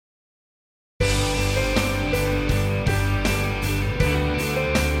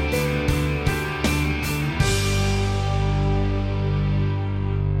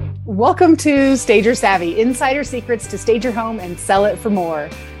Welcome to Stager Savvy, insider secrets to stage your home and sell it for more.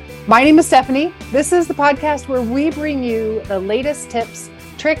 My name is Stephanie. This is the podcast where we bring you the latest tips,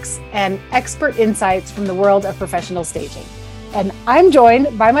 tricks, and expert insights from the world of professional staging. And I'm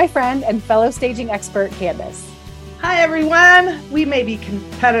joined by my friend and fellow staging expert, Candace. Hi, everyone. We may be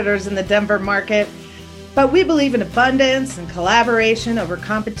competitors in the Denver market, but we believe in abundance and collaboration over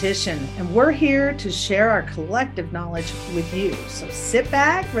competition. And we're here to share our collective knowledge with you. So sit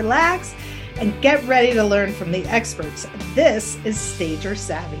back, relax, and get ready to learn from the experts. This is Stager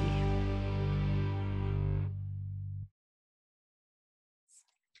Savvy.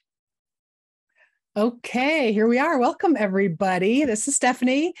 Okay, here we are. Welcome, everybody. This is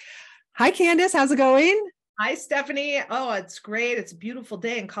Stephanie. Hi, Candace. How's it going? Hi, Stephanie. Oh, it's great. It's a beautiful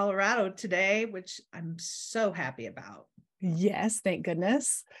day in Colorado today, which I'm so happy about. Yes, thank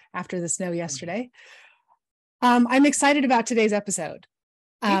goodness. After the snow yesterday. I'm excited about today's episode.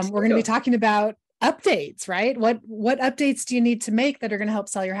 We're going to be talking about updates, right? What updates do you need to make that are going to help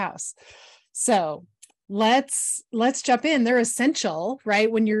sell your house? So let's jump in. They're essential,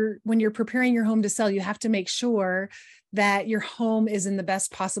 right? When you're preparing your home to sell, you have to make sure that your home is in the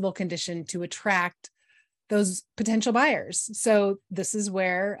best possible condition to attract those potential buyers. So this is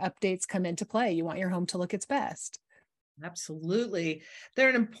where updates come into play. You want your home to look its best. Absolutely. They're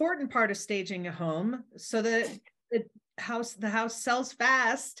an important part of staging a home so that the house sells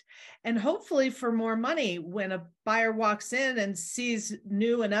fast and hopefully for more money. When a buyer walks in and sees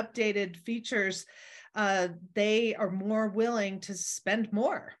new and updated features, they are more willing to spend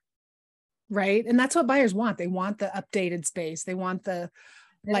more. Right. And that's what buyers want. They want the updated space. They want the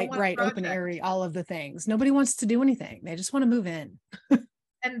light, bright, open area, all of the things. Nobody wants to do anything. They just want to move in.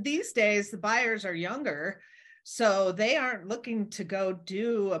 And these days, the buyers are younger, so they aren't looking to go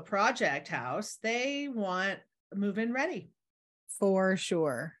do a project house. They want a move-in ready. For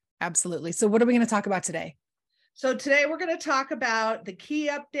sure. Absolutely. So what are we going to talk about today? So today we're going to talk about the key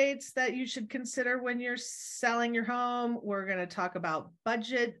updates that you should consider when you're selling your home. We're going to talk about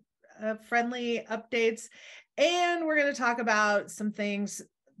budget friendly updates. And we're going to talk about some things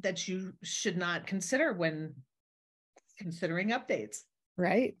that you should not consider when considering updates.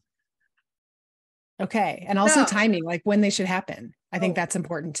 Right. Okay. And also timing, like when they should happen. I think that's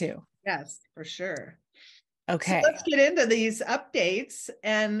important too. Yes, for sure. Okay. So let's get into these updates,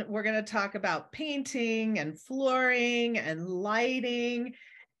 and we're going to talk about painting and flooring and lighting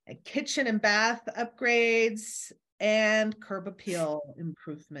and kitchen and bath upgrades and curb appeal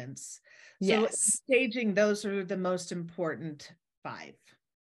improvements. Yes. So staging, those are the most important 5.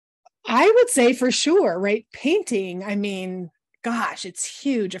 I would say for sure, right? Painting, I mean, gosh, it's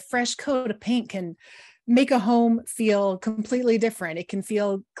huge. A fresh coat of paint can make a home feel completely different. It can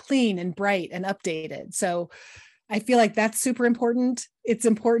feel clean and bright and updated. So I feel like that's super important. It's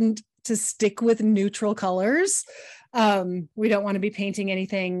important to stick with neutral colors. We don't want to be painting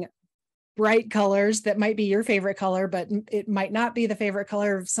anything bright colors that might be your favorite color, but it might not be the favorite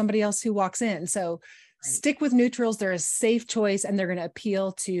color of somebody else who walks in. So stick with neutrals. They're a safe choice and they're going to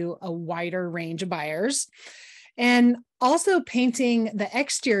appeal to a wider range of buyers. And also painting the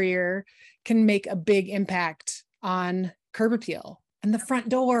exterior can make a big impact on curb appeal. And the front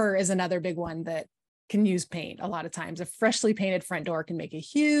door is another big one that can use paint a lot of times. A freshly painted front door can make a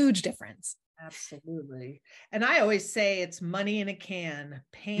huge difference. Absolutely. And I always say it's money in a can.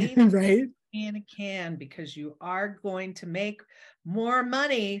 Paint right? in a can, because you are going to make more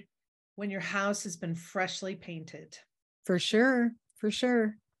money when your house has been freshly painted. For sure. For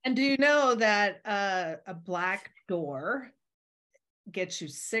sure. And do you know that a black door gets you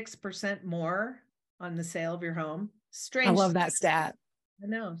 6% more on the sale of your home? Strange. I love that stat. I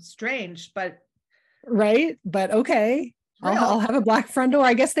know, strange, but right. But okay. I'll have a black front door.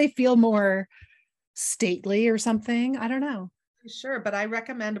 I guess they feel more stately or something. I don't know. Sure. But I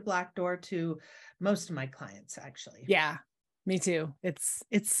recommend a black door to most of my clients, actually. Yeah, me too. It's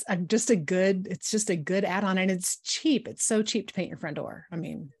just a good add-on, and it's cheap. It's so cheap to paint your front door. I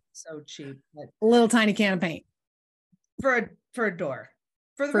mean, so cheap. A little tiny can of paint. For a door.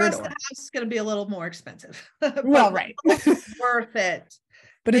 For the rest of the house, it's going to be a little more expensive. Well, right. Worth it.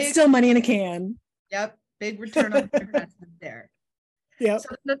 But it's still money in a can. Yep. Big return on investment there. Yeah. So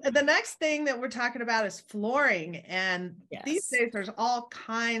the next thing that we're talking about is flooring. And these days there's all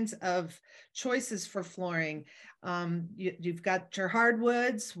kinds of choices for flooring. You've got your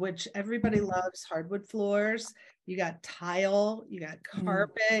hardwoods, which everybody loves, hardwood floors. You got tile, you got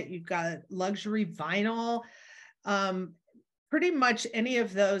carpet, you've got luxury vinyl. Pretty much any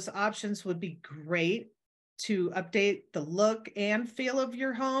of those options would be great to update the look and feel of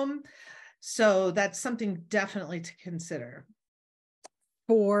your home. So that's something definitely to consider.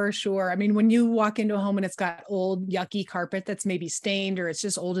 For sure. I mean, when you walk into a home and it's got old yucky carpet that's maybe stained or it's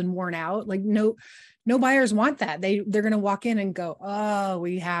just old and worn out, like no buyers want that. They're going to walk in and go, oh,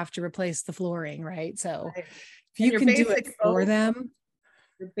 we have to replace the flooring, right? So Right. if And you can do it for them.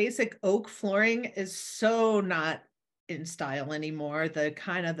 your basic oak flooring is so not in style anymore. The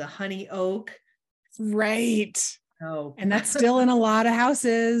kind of the honey oak. Right. Oh, And that's still in a lot of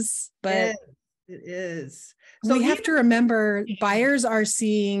houses, but it is. So we have to remember buyers are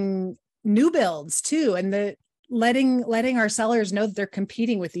seeing new builds too, and the letting our sellers know that they're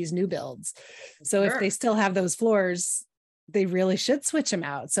competing with these new builds. So if they still have those floors, they really should switch them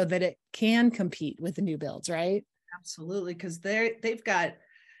out so that it can compete with the new builds, right? Absolutely, because they've got,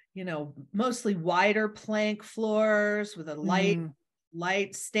 mostly wider plank floors with a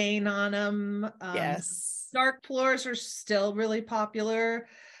light stain on them. Yes. Dark floors are still really popular.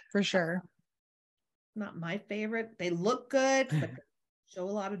 For sure. Not my favorite. They look good, but they show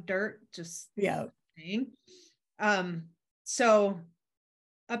a lot of dirt. Just thing. So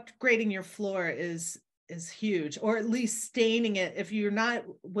upgrading your floor is huge, or at least staining it. If you're not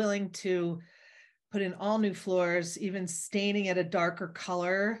willing to put in all new floors, even staining it a darker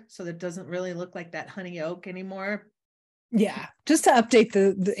color so that it doesn't really look like that honey oak anymore. Yeah, just to update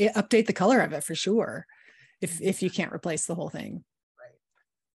update the color of it for sure. If you can't replace the whole thing. Right.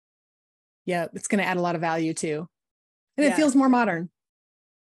 Yeah, it's going to add a lot of value too. And it feels more modern.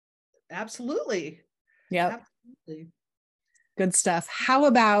 Absolutely. Yeah. Absolutely. Good stuff. How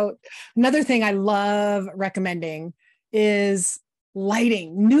about another thing I love recommending is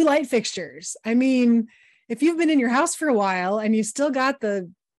lighting, new light fixtures. I mean, if you've been in your house for a while and you still got the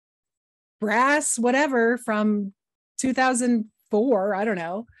brass, whatever from 2004, I don't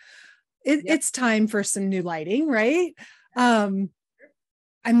know, it's time for some new lighting, right? I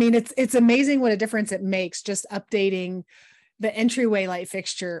mean, it's amazing what a difference it makes just updating the entryway light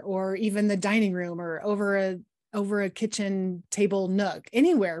fixture or even the dining room or over a kitchen table nook,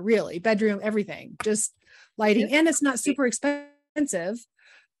 anywhere really, bedroom, everything, just lighting. And it's not super expensive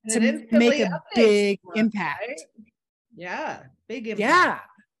to make a big impact. Right? Yeah, big impact.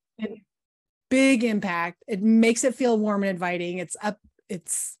 Yeah, big impact. It makes it feel warm and inviting. It's an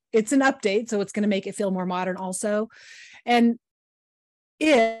update, so it's going to make it feel more modern also. And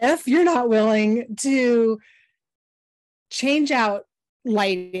if you're not willing to change out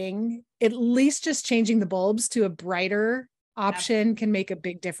lighting, at least just changing the bulbs to a brighter option can make a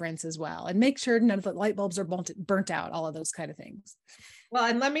big difference as well. And make sure none of the light bulbs are burnt out, all of those kind of things. Well,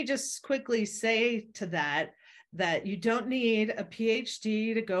 and let me just quickly say to that you don't need a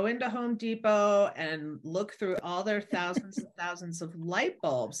PhD to go into Home Depot and look through all their thousands and thousands of light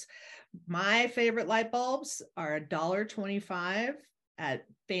bulbs. My favorite light bulbs are $1.25 at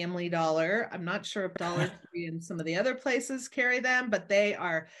Family Dollar. I'm not sure if Dollar Tree and some of the other places carry them, but they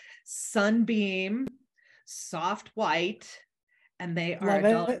are Sunbeam, soft white, and they are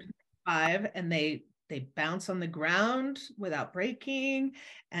 $1.25, and they bounce on the ground without breaking,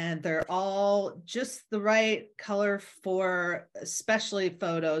 and they're all just the right color for especially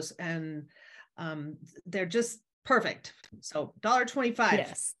photos, and they're just perfect. So $1.25.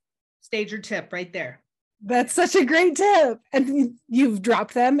 Yes. Stager tip right there. That's such a great tip. And you've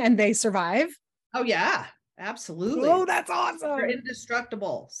dropped them and they survive? Oh yeah, absolutely. Oh, that's awesome. They're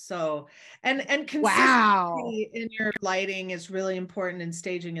indestructible. So, and consistency in your lighting is really important in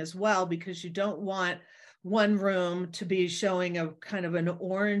staging as well, because you don't want one room to be showing a kind of an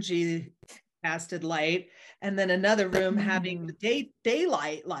orangey casted light, and then another room having the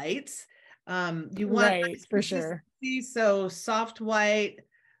daylight lights. You want for sure. So soft white,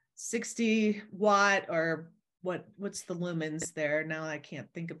 60 watt, or what's the lumens there? Now I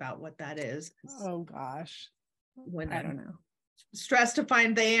can't think about what that is. Oh gosh. When I don't know. Stressed to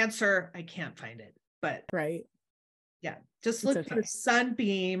find the answer, I can't find it. But yeah, just look for the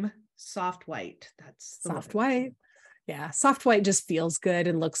Sunbeam soft white. That's the soft white. Yeah, soft white just feels good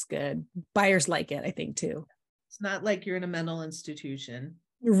and looks good. Buyers like it, I think, too. It's not like you're in a mental institution.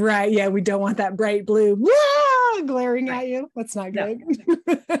 Right. Yeah, we don't want that bright blue glaring at you. That's not good.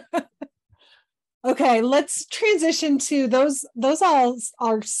 No. Okay, let's transition to those all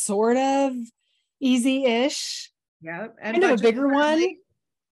are sort of easy-ish. Yeah, and kind of a bigger one.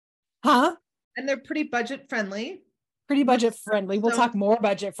 Huh? And they're pretty budget friendly. Pretty budget friendly. We'll talk more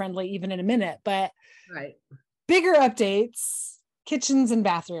budget friendly even in a minute, but bigger updates, kitchens and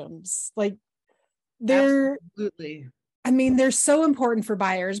bathrooms. Like they're absolutely. I mean, they're so important for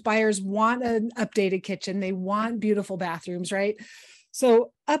buyers. Buyers want an updated kitchen. They want beautiful bathrooms, right?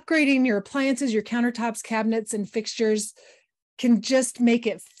 So upgrading your appliances, your countertops, cabinets, and fixtures can just make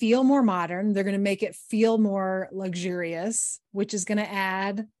it feel more modern. They're going to make it feel more luxurious, which is going to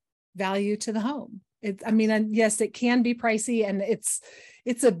add value to the home. I mean, yes, it can be pricey, and it's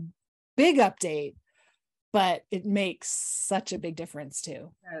a big update, but it makes such a big difference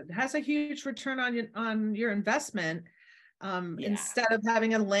too. It has a huge return on your investment. Instead of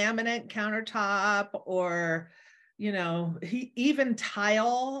having a laminate countertop or, even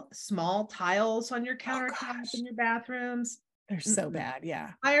small tiles on your countertops in your bathrooms. They're so bad.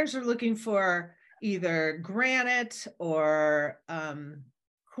 Yeah. Buyers are looking for either granite or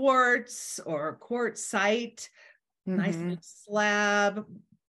quartz or quartzite, nice slab,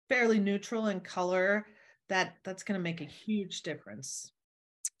 fairly neutral in color. That's going to make a huge difference.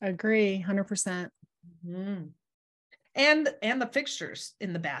 Agree, 100%. Mm-hmm. And the fixtures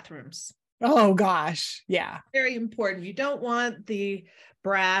in the bathrooms. Oh gosh, yeah. Very important. You don't want the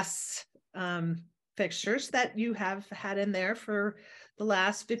brass fixtures that you have had in there for the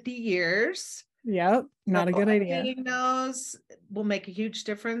last 50 years. Yep, not a good idea. Those will make a huge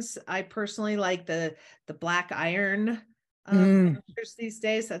difference. I personally like the black iron fixtures these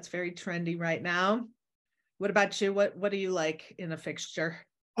days. That's very trendy right now. What about you? What do you like in a fixture?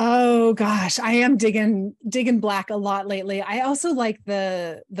 Oh gosh, I am digging black a lot lately. I also like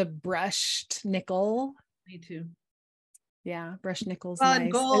the brushed nickel. Me too. Yeah, brushed nickel's well,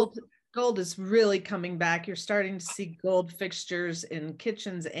 nice. Gold is really coming back. You're starting to see gold fixtures in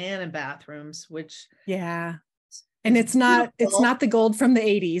kitchens and in bathrooms, which and it's not the gold from the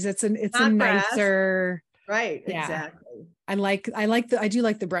 80s. It's a nicer, right? Yeah. Exactly. I do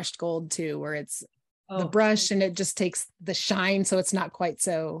like the brushed gold too, where it's the brush and it just takes the shine, so it's not quite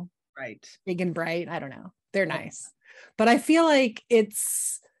so big and bright. I don't know. They're nice, but I feel like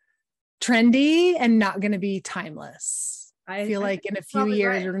it's trendy and not going to be timeless. I feel like in a few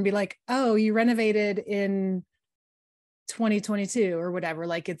years we're going to be like, oh, you renovated in 2022 or whatever.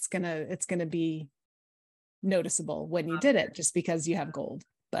 Like it's going to be noticeable when you did it, just because you have gold.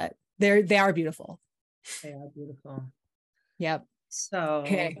 But they are beautiful. They are beautiful. Yep. So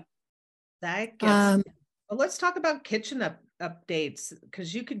okay. That gets let's talk about kitchen updates,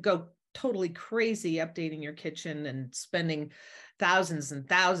 because you could go totally crazy updating your kitchen and spending thousands and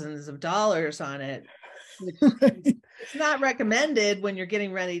thousands of dollars on it, which it's not recommended when you're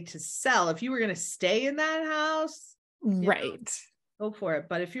getting ready to sell. If you were going to stay in that house, go for it.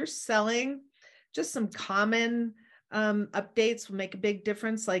 But if you're selling, just some common updates will make a big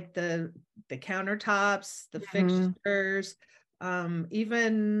difference, like the countertops, the fixtures,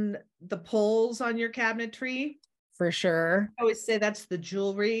 even the pulls on your cabinetry. For sure. I always say that's the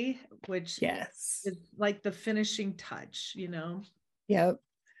jewelry, which is like the finishing touch, Yep.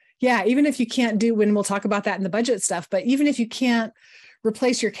 Yeah. Even if you can't do, when we'll talk about that in the budget stuff, but even if you can't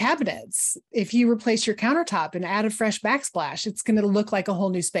replace your cabinets, if you replace your countertop and add a fresh backsplash, it's going to look like a whole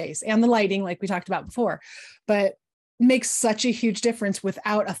new space. And the lighting, like we talked about before, but makes such a huge difference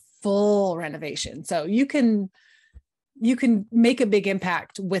without a full renovation. So you can make a big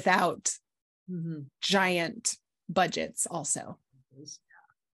impact without giant budgets also.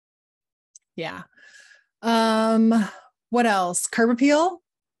 Yeah. What else? Curb appeal?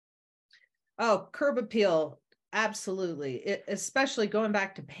 Oh, curb appeal. Absolutely. Especially going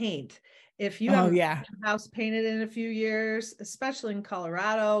back to paint. If you have a house painted in a few years, especially in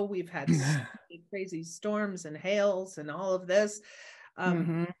Colorado, we've had so many crazy storms and hails and all of this.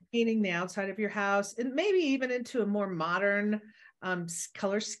 Painting the outside of your house, and maybe even into a more modern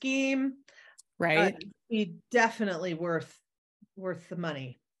color scheme, be definitely worth the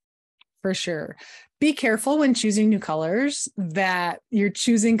money. For sure. Be careful when choosing new colors, that you're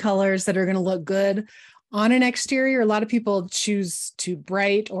choosing colors that are going to look good on an exterior. A lot of people choose too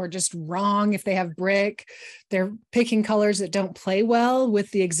bright or just wrong. If they have brick, they're picking colors that don't play well with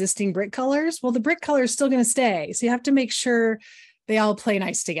the existing brick colors. Well, the brick color is still going to stay. So you have to make sure they all play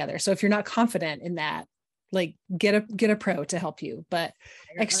nice together. So if you're not confident in that, like get a pro to help you. But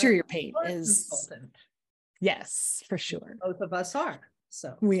exterior paint is consultant. Yes, for sure. Both of us are.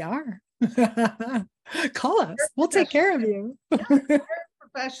 So we are. Call us. We'll take care of you. Very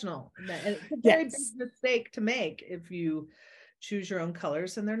professional. And it's a very big mistake to make if you choose your own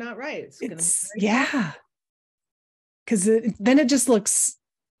colors and they're not right. It's going to be because then it just looks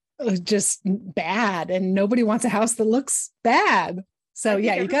just bad, and nobody wants a house that looks bad. So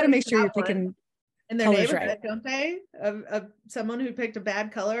you got to make sure you're picking in their neighborhood, don't they? Of someone who picked a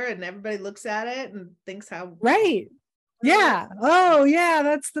bad color and everybody looks at it and thinks how yeah. Oh yeah,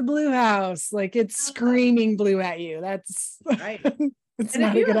 that's the blue house. Like it's screaming blue at you. That's right. It's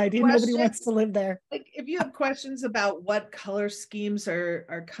not a good idea. Nobody wants to live there. Like if you have questions about what color schemes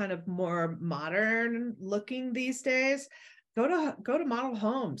are kind of more modern looking these days, go to model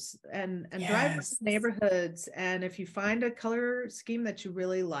homes and drive Yes. neighborhoods. And if you find a color scheme that you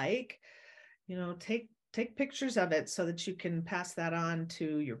really like, take pictures of it so that you can pass that on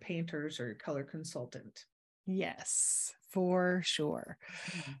to your painters or your color consultant. Yes, for sure.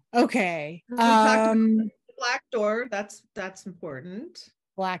 Mhm. Okay. We talked about the black door. That's important.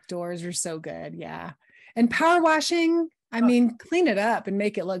 Black doors are so good. Yeah. And power washing, I Oh, mean, clean it up and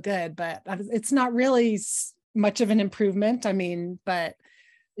make it look good, but it's not really much of an improvement. I mean, but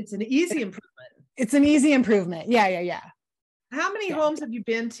it's an easy improvement. it's an easy improvement. Yeah, yeah, yeah. How many homes have you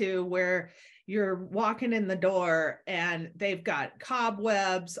been to where you're walking in the door and they've got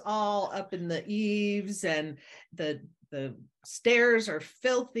cobwebs all up in the eaves and the stairs are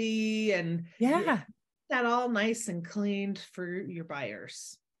filthy and Yeah. that all nice and cleaned for your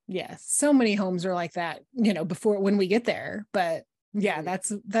buyers? Yes. So many homes are like that, before when we get there. But yeah,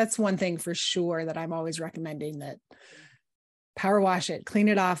 that's one thing for sure that I'm always recommending, that power wash it, clean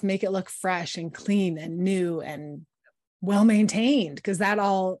it off, make it look fresh and clean and new and well maintained, because that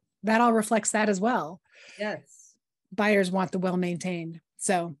all reflects that as well. Yes. Buyers want the well maintained.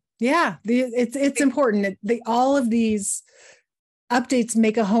 So yeah, it's important. All of these updates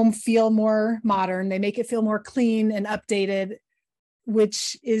make a home feel more modern. They make it feel more clean and updated,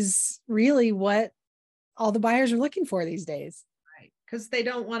 which is really what all the buyers are looking for these days. Right. Because they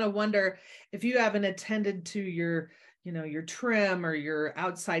don't want to wonder if you haven't attended to your trim or your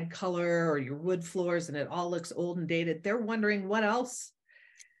outside color or your wood floors and it all looks old and dated. They're wondering what else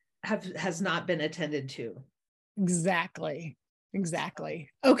has not been attended to. Exactly.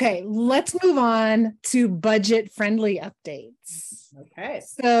 Okay, let's move on to budget friendly updates. Okay.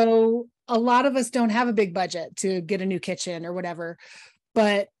 So, a lot of us don't have a big budget to get a new kitchen or whatever,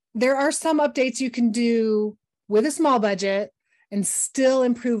 but there are some updates you can do with a small budget and still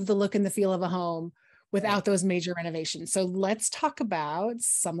improve the look and the feel of a home without those major renovations. So, let's talk about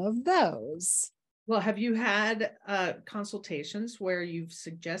some of those. Well, have you had consultations where you've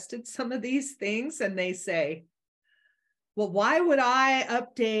suggested some of these things and they say, well, why would I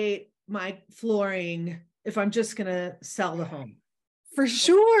update my flooring if I'm just going to sell the home? For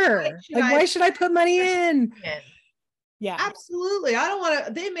sure. Why should I put money in? Yeah. Absolutely. I don't want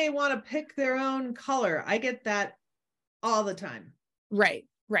to, they may want to pick their own color. I get that all the time. Right.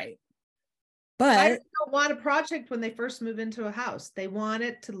 But I But don't want a project when they first move into a house. They want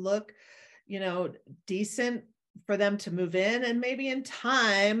it to look, decent for them to move in. And maybe in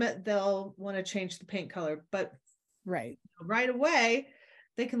time, they'll want to change the paint color. But right away,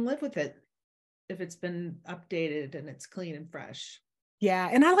 they can live with it if it's been updated and it's clean and fresh. Yeah.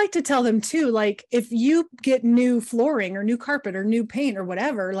 And I like to tell them too, like, if you get new flooring or new carpet or new paint or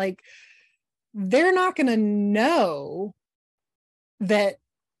whatever, like, they're not going to know that.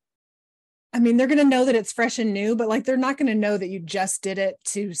 I mean, they're going to know that it's fresh and new, but like, they're not going to know that you just did it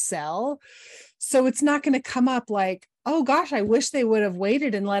to sell. So it's not going to come up like, oh gosh, I wish they would have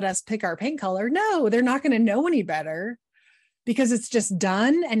waited and let us pick our paint color. No, they're not going to know any better because it's just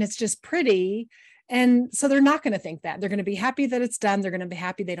done and it's just pretty. And so they're not going to think that. They're going to be happy that it's done. They're going to be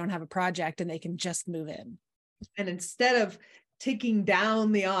happy they don't have a project and they can just move in. And instead of taking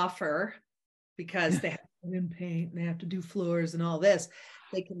down the offer because they have to put in paint and they have to do floors and all this,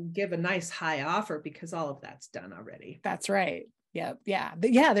 they can give a nice high offer because all of that's done already. That's right. Yep. Yeah.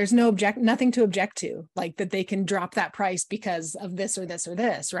 But yeah, there's nothing to object to, like that they can drop that price because of this or this or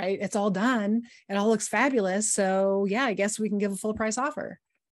this, right? It's all done. It all looks fabulous. So yeah, I guess we can give a full price offer.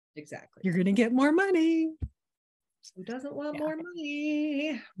 Exactly. You're going to get more money. Who doesn't want more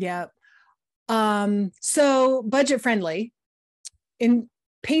money? Yep. So budget friendly in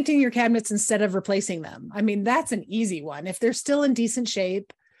painting your cabinets instead of replacing them. I mean, that's an easy one. If they're still in decent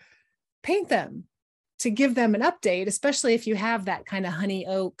shape, paint them to give them an update, especially if you have that kind of honey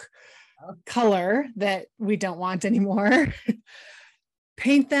oak color that we don't want anymore.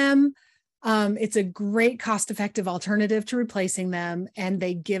 Paint them. It's a great cost-effective alternative to replacing them, and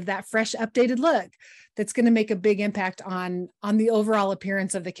they give that fresh, updated look that's going to make a big impact on the overall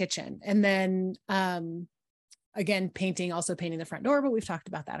appearance of the kitchen. And then again, painting the front door, but we've talked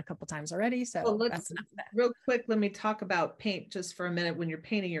about that a couple times already. So that's enough of that. Real quick, let me talk about paint just for a minute when you're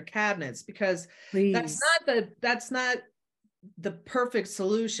painting your cabinets, because that's not the perfect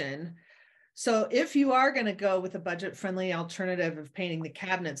solution. So if you are going to go with a budget-friendly alternative of painting the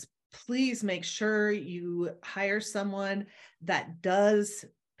cabinets, please make sure you hire someone that does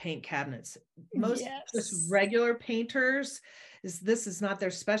paint cabinets. Most just regular painters, this is not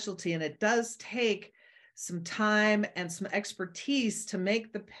their specialty, and it does take some time and some expertise to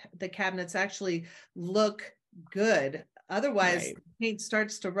make the cabinets actually look good. Otherwise, paint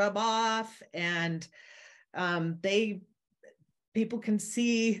starts to rub off and people can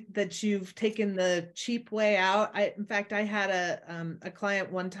see that you've taken the cheap way out. In fact, I had a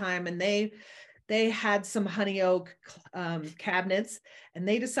client one time, and they had some honey oak cabinets, and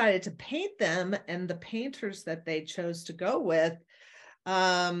they decided to paint them. And the painters that they chose to go with,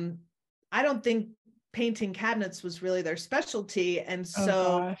 I don't think painting cabinets was really their specialty. And Oh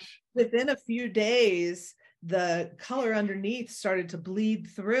so gosh. within a few days, the color underneath started to bleed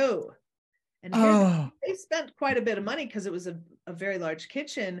through. And here they spent quite a bit of money because it was a very large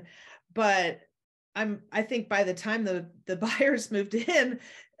kitchen. But I think by the time the buyers moved in,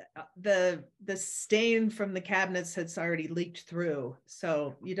 the stain from the cabinets has already leaked through.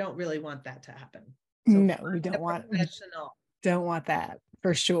 So you don't really want that to happen. So no, we don't want professional. Don't want that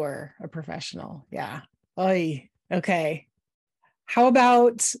for sure. A professional. Yeah. Oy. Okay. How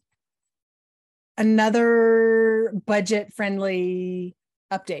about another budget friendly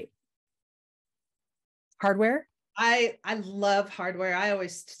update? Hardware? I love hardware. I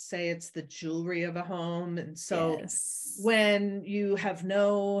always say it's the jewelry of a home. And so yes, when you have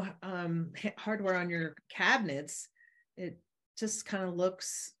no hardware on your cabinets, it just kind of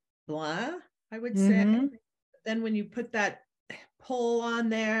looks blah, I would say. Then when you put that pull on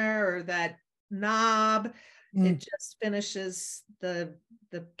there or that knob, it just finishes the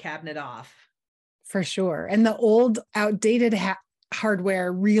cabinet off. For sure. And the old outdated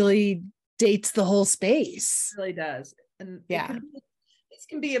hardware really dates the whole space. It really does. And yeah, this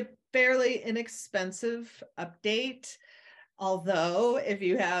can be a fairly inexpensive update. Although if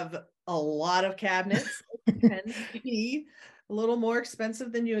you have a lot of cabinets, it can be a little more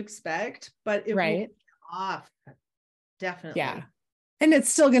expensive than you expect, but it will be off. Definitely. Yeah. And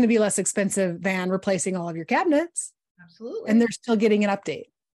it's still going to be less expensive than replacing all of your cabinets. Absolutely. And they're still getting an update.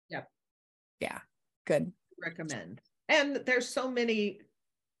 Yep. Yeah. Good. Recommend. And there's so many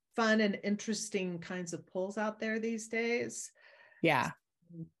fun and interesting kinds of pulls out there these days. Yeah.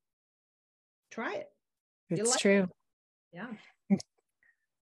 So try it. It's true. Yeah.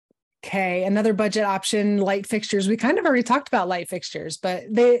 Okay, another budget option, light fixtures. We kind of already talked about light fixtures, but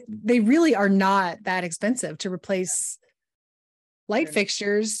they really are not that expensive to replace light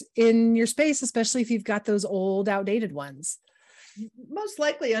fixtures in your space, especially if you've got those old, outdated ones. Most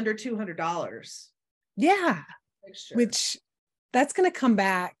likely under $200. Yeah, which that's going to come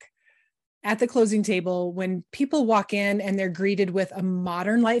back at the closing table when people walk in and they're greeted with a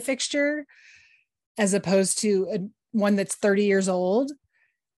modern light fixture as opposed to one that's 30 years old.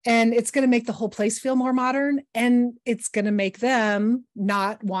 And it's going to make the whole place feel more modern, and it's going to make them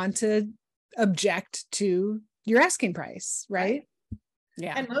not want to object to your asking price, right?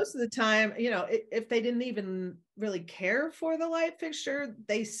 Yeah. And most of the time, if they didn't even really care for the light fixture,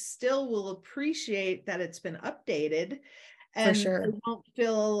 they still will appreciate that it's been updated, and they won't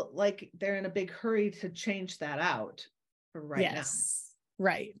feel like they're in a big hurry to change that out for now.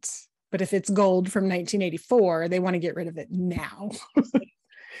 Right. But if it's gold from 1984, they want to get rid of it now.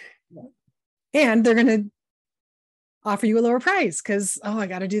 And they're going to offer you a lower price because, I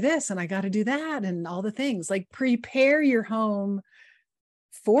got to do this and I got to do that and all the things. Like, prepare your home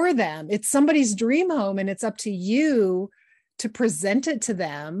for them. It's somebody's dream home, and it's up to you to present it to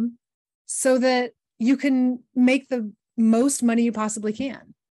them so that you can make the most money you possibly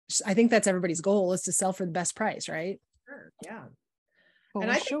can. I think that's everybody's goal, is to sell for the best price, right? Sure. Yeah.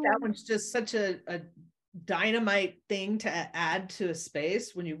 And I think that one's just such a dynamite thing to add to a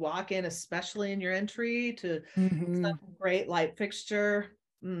space when you walk in, especially in your entry, to some great light fixture.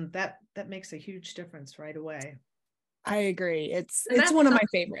 That makes a huge difference right away. I agree. It's one of my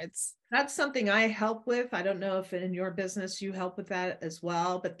favorites. That's something I help with. I don't know if in your business you help with that as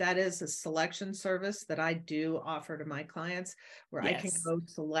well, but that is a selection service that I do offer to my clients, where I can go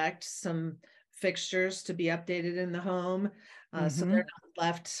select some fixtures to be updated in the home. So they're not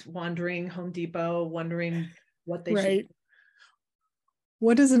left wandering Home Depot, wondering what they should.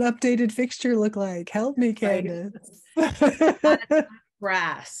 What does an updated fixture look like? Help me, Candace.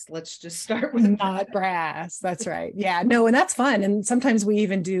 Brass. Let's just start with not brass. That's right. Yeah, no, and that's fun. And sometimes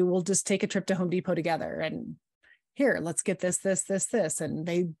we'll just take a trip to Home Depot together, and here, let's get this, and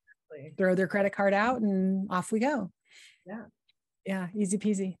they throw their credit card out and off we go. Yeah, easy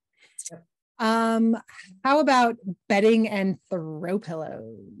peasy. Yep. How about bedding and throw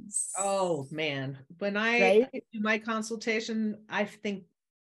pillows? Oh man, when I do my consultation, I think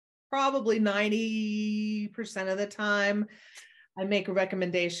probably 90% of the time I make a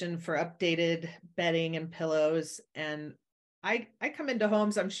recommendation for updated bedding and pillows. And I come into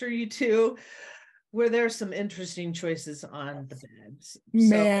homes, I'm sure you too, where there's some interesting choices on the beds.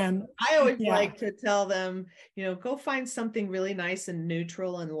 Man, so I always like to tell them, go find something really nice and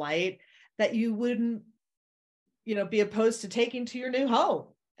neutral and light that you wouldn't be opposed to taking to your new home.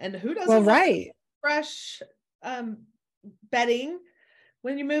 And who doesn't Well, want right. fresh bedding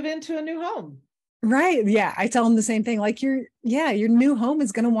when you move into a new home? Right. Yeah. I tell them the same thing. Like your new home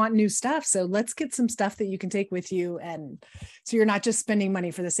is going to want new stuff. So let's get some stuff that you can take with you. And so you're not just spending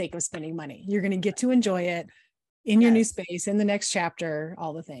money for the sake of spending money. You're going to get to enjoy it in your new space, in the next chapter,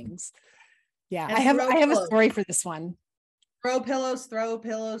 all the things. Yeah. And I have a story for this one. Throw pillows, throw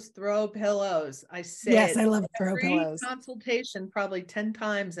pillows, throw pillows. I say yes, I love throw pillows. Consultation probably 10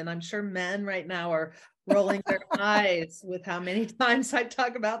 times. And I'm sure men right now are rolling their eyes with how many times I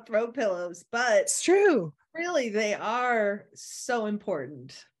talk about throw pillows, but it's true. Really, they are so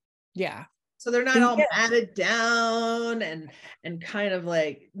important. Yeah. So they're not all matted down and kind of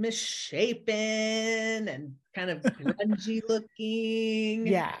like misshapen and kind of grungy looking.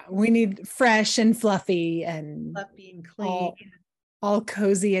 Yeah, we need fresh and fluffy and clean, all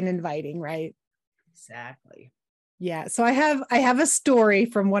cozy and inviting, right? Exactly. Yeah. So I have a story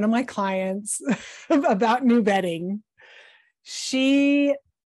from one of my clients about new bedding. She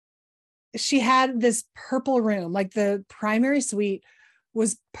had this purple room, like the primary suite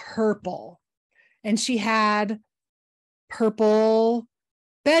was purple, and she had purple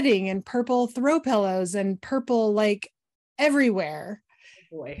bedding and purple throw pillows and purple like everywhere.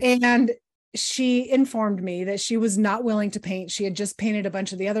 Boy. And she informed me that she was not willing to paint. She had just painted a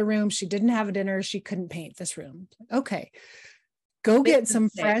bunch of the other rooms. She didn't have a dinner. She couldn't paint this room. Okay. Go get some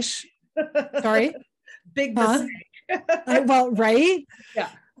fresh. Sorry? Big mistake. Well, right? Yeah.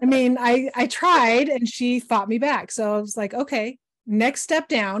 I mean, I tried and she fought me back. So I was like, okay, next step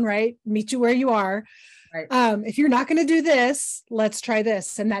down, right? Meet you where you are. Right. If you're not going to do this, let's try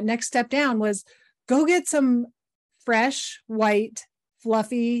this. And that next step down was go get some fresh, white,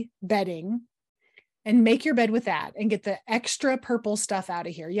 fluffy bedding and make your bed with that and get the extra purple stuff out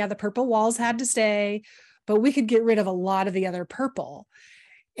of here. Yeah, the purple walls had to stay, but we could get rid of a lot of the other purple.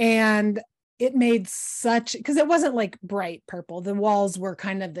 And it made such, because it wasn't like bright purple. The walls were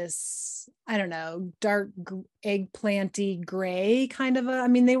kind of this, I don't know, dark eggplanty gray kind of I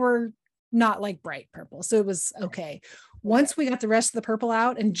mean, they were not like bright purple. So it was okay. Once we got the rest of the purple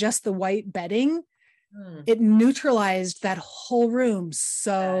out and just the white bedding, it neutralized that whole room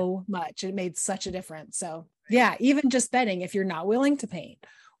so much. It made such a difference. So yeah, even just bedding, if you're not willing to paint,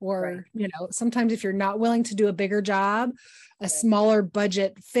 or, sometimes if you're not willing to do a bigger job, a smaller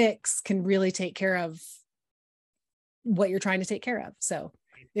budget fix can really take care of what you're trying to take care of. So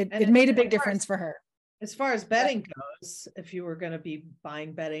it made a big difference for her. As far as bedding goes, if you were going to be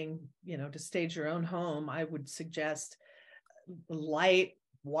buying bedding, to stage your own home, I would suggest light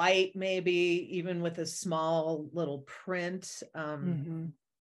white, maybe even with a small little print,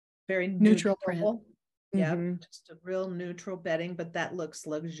 very neutral print. Yeah, just a real neutral bedding, but that looks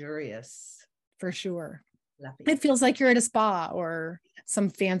luxurious. For sure. It feels like you're at a spa or some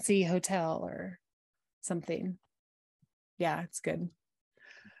fancy hotel or something. Yeah, it's good.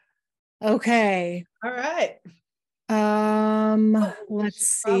 Okay. All right. Let's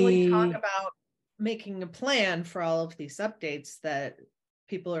see. Probably talk about making a plan for all of these updates that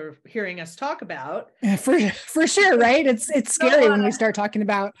people are hearing us talk about. For sure, right? It's scary when we start talking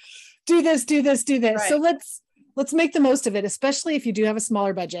about do this. Right. So let's make the most of it, especially if you do have a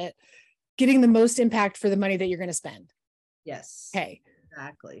smaller budget, getting the most impact for the money that you're going to spend. Yes. Okay.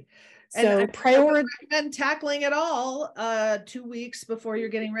 Exactly. So I recommend tackling it all 2 weeks before you're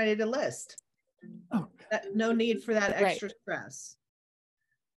getting ready to list. No need for that extra stress.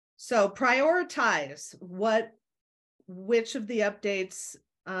 So prioritize which of the updates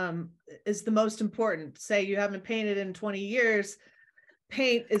is the most important. Say you haven't painted in 20 years,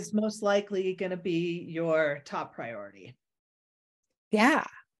 paint is most likely going to be your top priority. Yeah,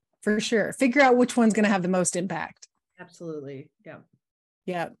 for sure. Figure out which one's going to have the most impact. Absolutely. Yeah.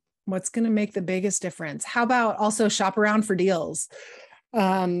 Yeah. What's going to make the biggest difference? How about also shop around for deals?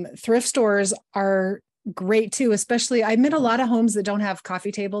 Thrift stores are great too, especially I'm in a lot of homes that don't have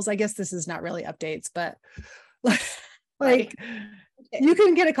coffee tables. I guess this is not really updates, but like you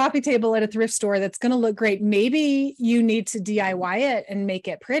can get a coffee table at a thrift store that's going to look great. Maybe you need to DIY it and make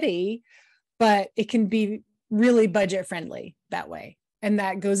it pretty, but it can be really budget friendly that way. And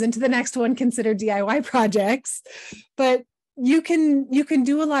that goes into the next one, consider DIY projects. But you can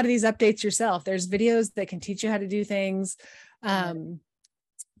do a lot of these updates yourself. There's videos that can teach you how to do things.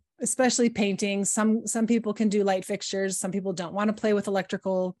 Especially painting. Some people can do light fixtures. Some people don't want to play with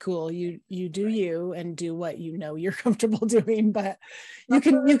electrical. Cool. You do you and do what you're comfortable doing, but you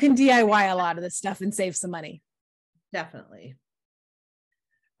can DIY a lot of this stuff and save some money. Definitely.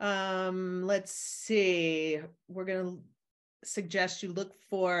 Let's see. We're going to suggest you look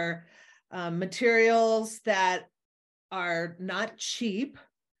for materials that are not cheap,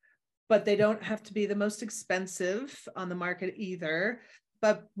 but they don't have to be the most expensive on the market either.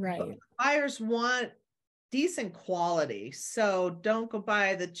 But buyers want decent quality. So don't go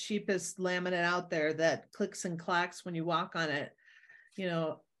buy the cheapest laminate out there that clicks and clacks when you walk on it. You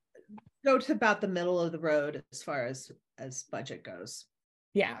know, go to about the middle of the road as far as budget goes.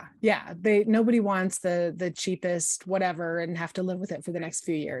 Yeah. Nobody wants the cheapest whatever and have to live with it for the next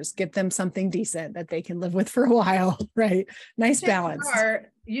few years. Get them something decent that they can live with for a while, right? Nice balance.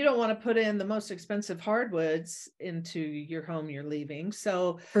 You don't want to put in the most expensive hardwoods into your home you're leaving.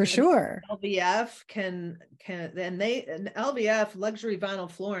 So for sure, LVF and LVF luxury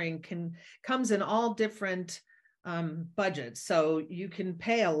vinyl flooring comes in all different budgets. So you can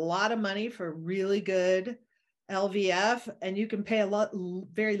pay a lot of money for really good LVF, and you can pay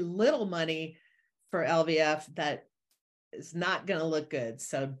very little money for LVF that is not going to look good.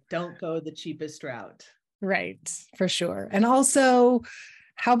 So don't go the cheapest route. Right, for sure. And also,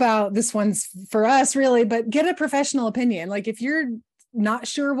 how about this one's for us really, but get a professional opinion. Like if you're not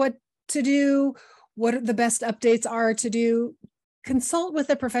sure what to do, what the best updates are to do, consult with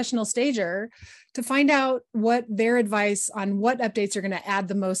a professional stager to find out what their advice on what updates are going to add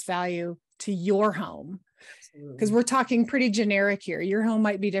the most value to your home. Because we're talking pretty generic here. Your home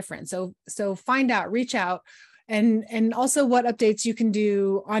might be different. So find out, reach out, and also what updates you can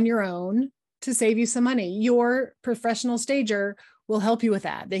do on your own to save you some money. Your professional stager will help you with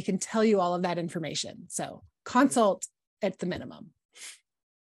that. They can tell you all of that information. So consult at the minimum.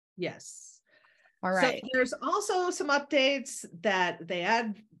 Yes. All right. So there's also some updates that they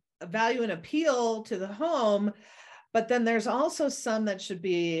add value and appeal to the home, but then there's also some that should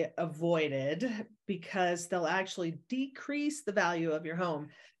be avoided because they'll actually decrease the value of your home,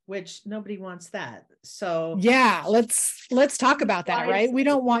 which nobody wants that. So yeah, let's talk about that, right? We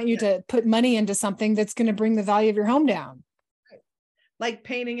don't want you to put money into something that's going to bring the value of your home down. Like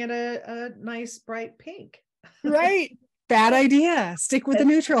painting it a nice bright pink. Right. Bad idea. Stick with the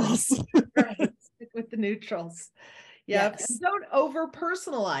neutrals. Right. Stick with the neutrals. Yep. Yes. And don't over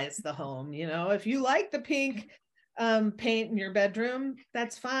personalize the home. You know, if you like the pink paint in your bedroom,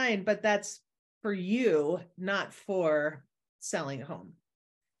 that's fine, but that's for you, not for selling a home.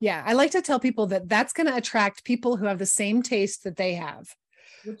 Yeah, I like to tell people that that's going to attract people who have the same taste that they have.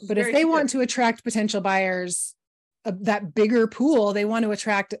 But if they want to attract potential buyers, that bigger pool, they want to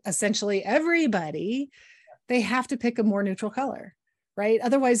attract essentially everybody, they have to pick a more neutral color, right?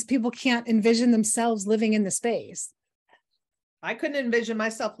 Otherwise, people can't envision themselves living in the space. I couldn't envision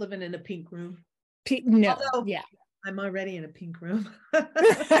myself living in a pink room. No, yeah. I'm already in a pink room.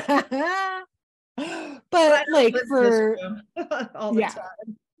 but like for all the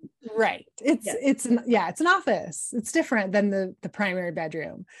time. Right. It's an office. It's different than the primary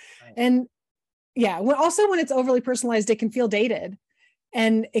bedroom. Right. And also when it's overly personalized, it can feel dated,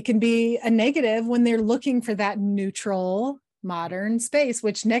 and it can be a negative when they're looking for that neutral modern space,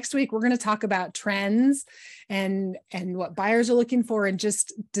 which next week we're going to talk about trends and what buyers are looking for and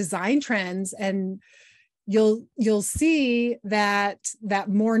just design trends. And you'll see that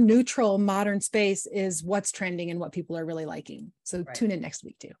more neutral modern space is what's trending and what people are really liking. So tune in next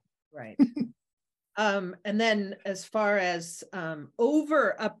week too. Right. And then as far as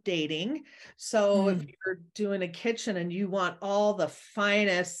over updating, so if you're doing a kitchen and you want all the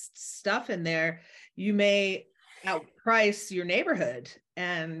finest stuff in there, you may outprice your neighborhood,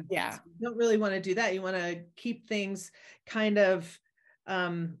 and you don't really want to do that. You want to keep things kind of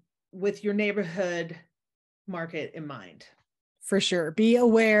with your neighborhood market in mind. For sure. Be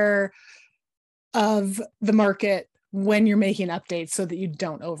aware of the market when you're making updates so that you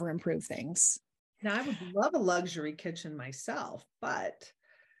don't over improve things. Now, I would love a luxury kitchen myself, but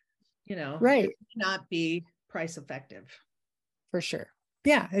it may not be price effective. For sure.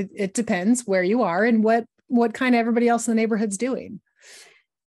 Yeah, it depends where you are and what kind of everybody else in the neighborhood's doing.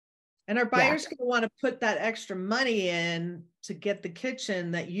 And our buyers going to want to put that extra money in to get the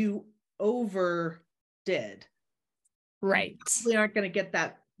kitchen that you overdid. Right. We aren't going to get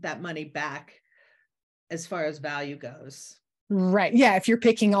that money back as far as value goes. Right. Yeah. If you're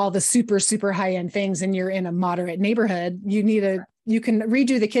picking all the super, super high end things and you're in a moderate neighborhood, you can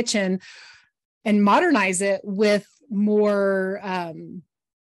redo the kitchen and modernize it with more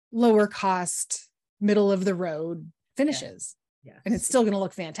lower cost, middle of the road finishes. Yeah. And it's still going to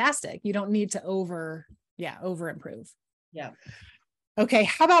look fantastic. You don't need to over improve. Yeah. Okay.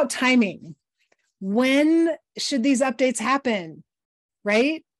 How about timing? When should these updates happen?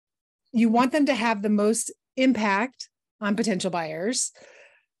 Right? You want them to have the most impact on potential buyers.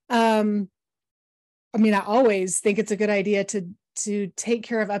 I always think it's a good idea to to take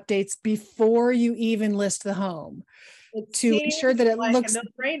care of updates before you even list the home, to ensure that it like looks a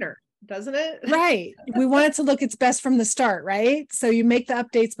no-brainer, doesn't it? right. We want it to look its best from the start, right? So you make the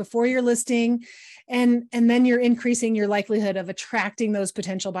updates before you're listing, and then you're increasing your likelihood of attracting those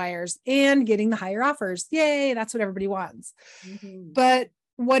potential buyers and getting the higher offers. Yay, that's what everybody wants. Mm-hmm. But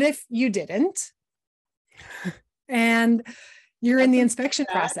what if you didn't? And you're in the inspection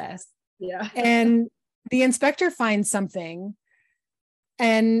process. Yeah. And the inspector finds something.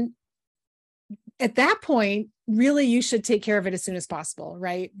 And at that point, really, you should take care of it as soon as possible,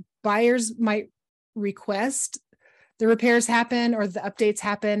 right? Buyers might request the repairs happen or the updates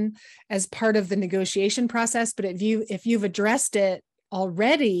happen as part of the negotiation process. But if you've addressed it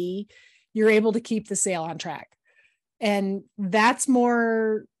already, you're able to keep the sale on track. And that's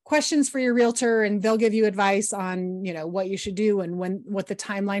more questions for your realtor, and they'll give you advice on, what you should do and what the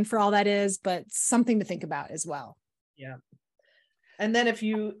timeline for all that is, but something to think about as well. Yeah. And then if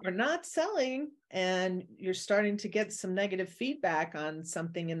you are not selling and you're starting to get some negative feedback on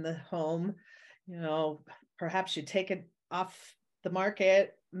something in the home, perhaps you take it off the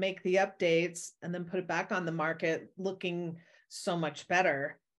market, make the updates, and then put it back on the market looking so much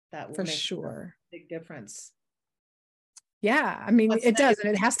better. That will make a big difference. Yeah. I mean, it does.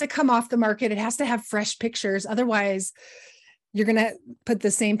 And it has to come off the market. It has to have fresh pictures. Otherwise, you're going to put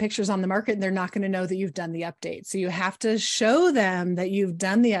the same pictures on the market and they're not going to know that you've done the update. So you have to show them that you've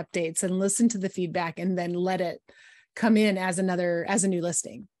done the updates and listen to the feedback and then let it come in as a new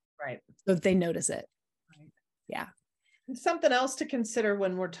listing. Right. So that they notice it. Right. Yeah. And something else to consider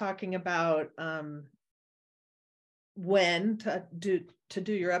when we're talking about when to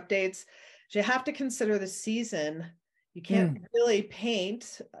do your updates is you have to consider the season. You can't really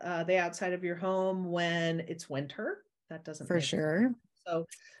paint the outside of your home when it's winter. That doesn't for sure. Sense. So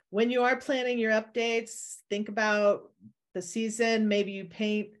when you are planning your updates, think about the season. Maybe you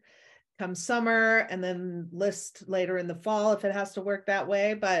paint come summer and then list later in the fall if it has to work that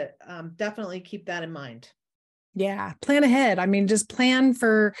way. But definitely keep that in mind. Yeah. Plan ahead. I mean, just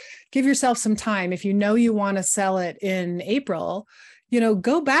give yourself some time. If you know you want to sell it in April,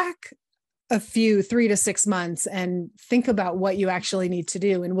 go back a few 3 to 6 months and think about what you actually need to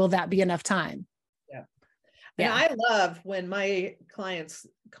do. And will that be enough time? And I love when my clients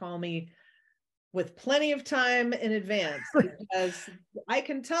call me with plenty of time in advance, because I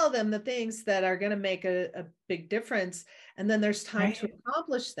can tell them the things that are going to make a big difference. And then there's time to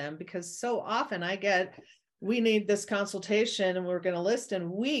accomplish them, because so often we need this consultation and we're going to list in a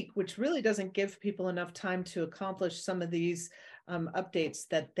week, which really doesn't give people enough time to accomplish some of these updates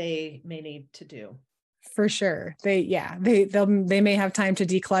that they may need to do. For sure. They may have time to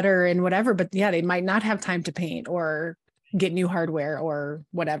declutter and whatever, but they might not have time to paint or get new hardware or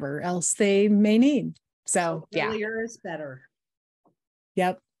whatever else they may need. So earlier is better.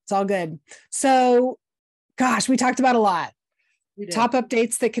 Yep. It's all good. So gosh, we talked about a lot. Top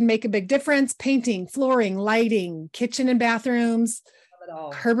updates that can make a big difference: painting, flooring, lighting, kitchen and bathrooms.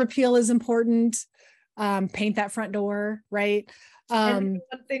 Curb appeal is important. Paint that front door, right? And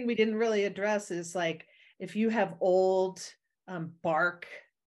one thing we didn't really address is like, if you have old bark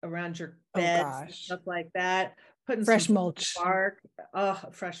around your beds, stuff like that, putting fresh some mulch,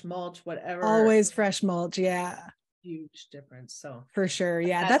 fresh mulch, whatever. Always fresh mulch. Yeah. Huge difference. So for sure.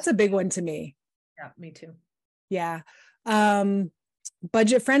 Yeah. That's a big one to me. Yeah. Me too. Yeah.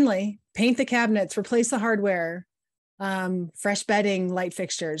 Budget friendly, paint the cabinets, replace the hardware, fresh bedding, light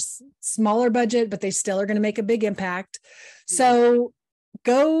fixtures, smaller budget, but they still are going to make a big impact. So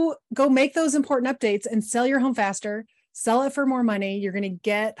go make those important updates and sell your home faster, sell it for more money. You're going to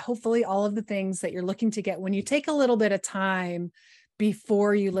get hopefully all of the things that you're looking to get when you take a little bit of time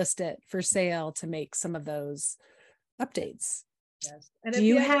before you list it for sale to make some of those updates. Yes. And do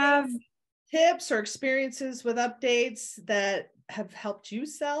you have tips or experiences with updates that have helped you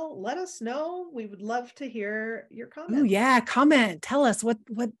sell? Let us know. We would love to hear your comments. Oh yeah, comment. Tell us what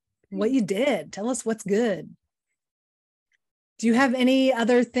you did. Tell us what's good. Do you have any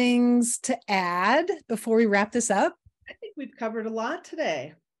other things to add before we wrap this up? I think we've covered a lot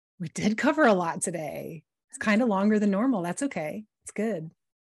today. We did cover a lot today. It's kind of longer than normal. That's okay. It's good.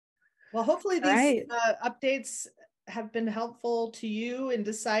 Well, hopefully these updates have been helpful to you in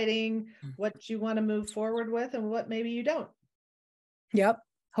deciding what you want to move forward with and what maybe you don't. Yep.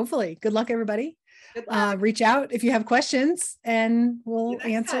 Hopefully. Good luck, everybody. Good luck. Reach out if you have questions and we'll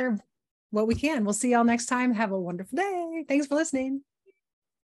answer what we can. We'll see y'all next time. Have a wonderful day. Thanks for listening.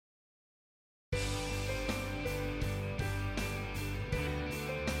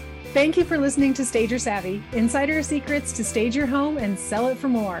 Thank you for listening to Stager Savvy, insider secrets to stage your home and sell it for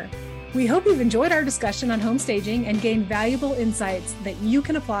more. We hope you've enjoyed our discussion on home staging and gained valuable insights that you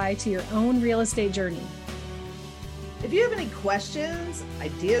can apply to your own real estate journey. If you have any questions,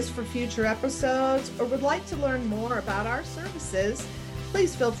 ideas for future episodes, or would like to learn more about our services,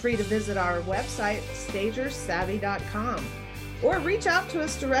 please feel free to visit our website, stagersavvy.com, or reach out to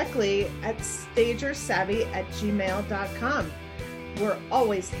us directly at stagersavvy@gmail.com. We're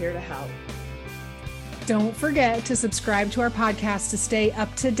always here to help. Don't forget to subscribe to our podcast to stay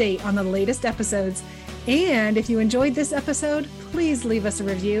up to date on the latest episodes. And if you enjoyed this episode, please leave us a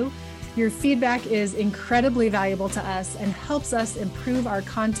review. Your feedback is incredibly valuable to us and helps us improve our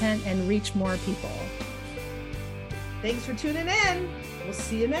content and reach more people. Thanks for tuning in. We'll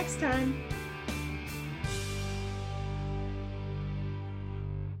see you next time.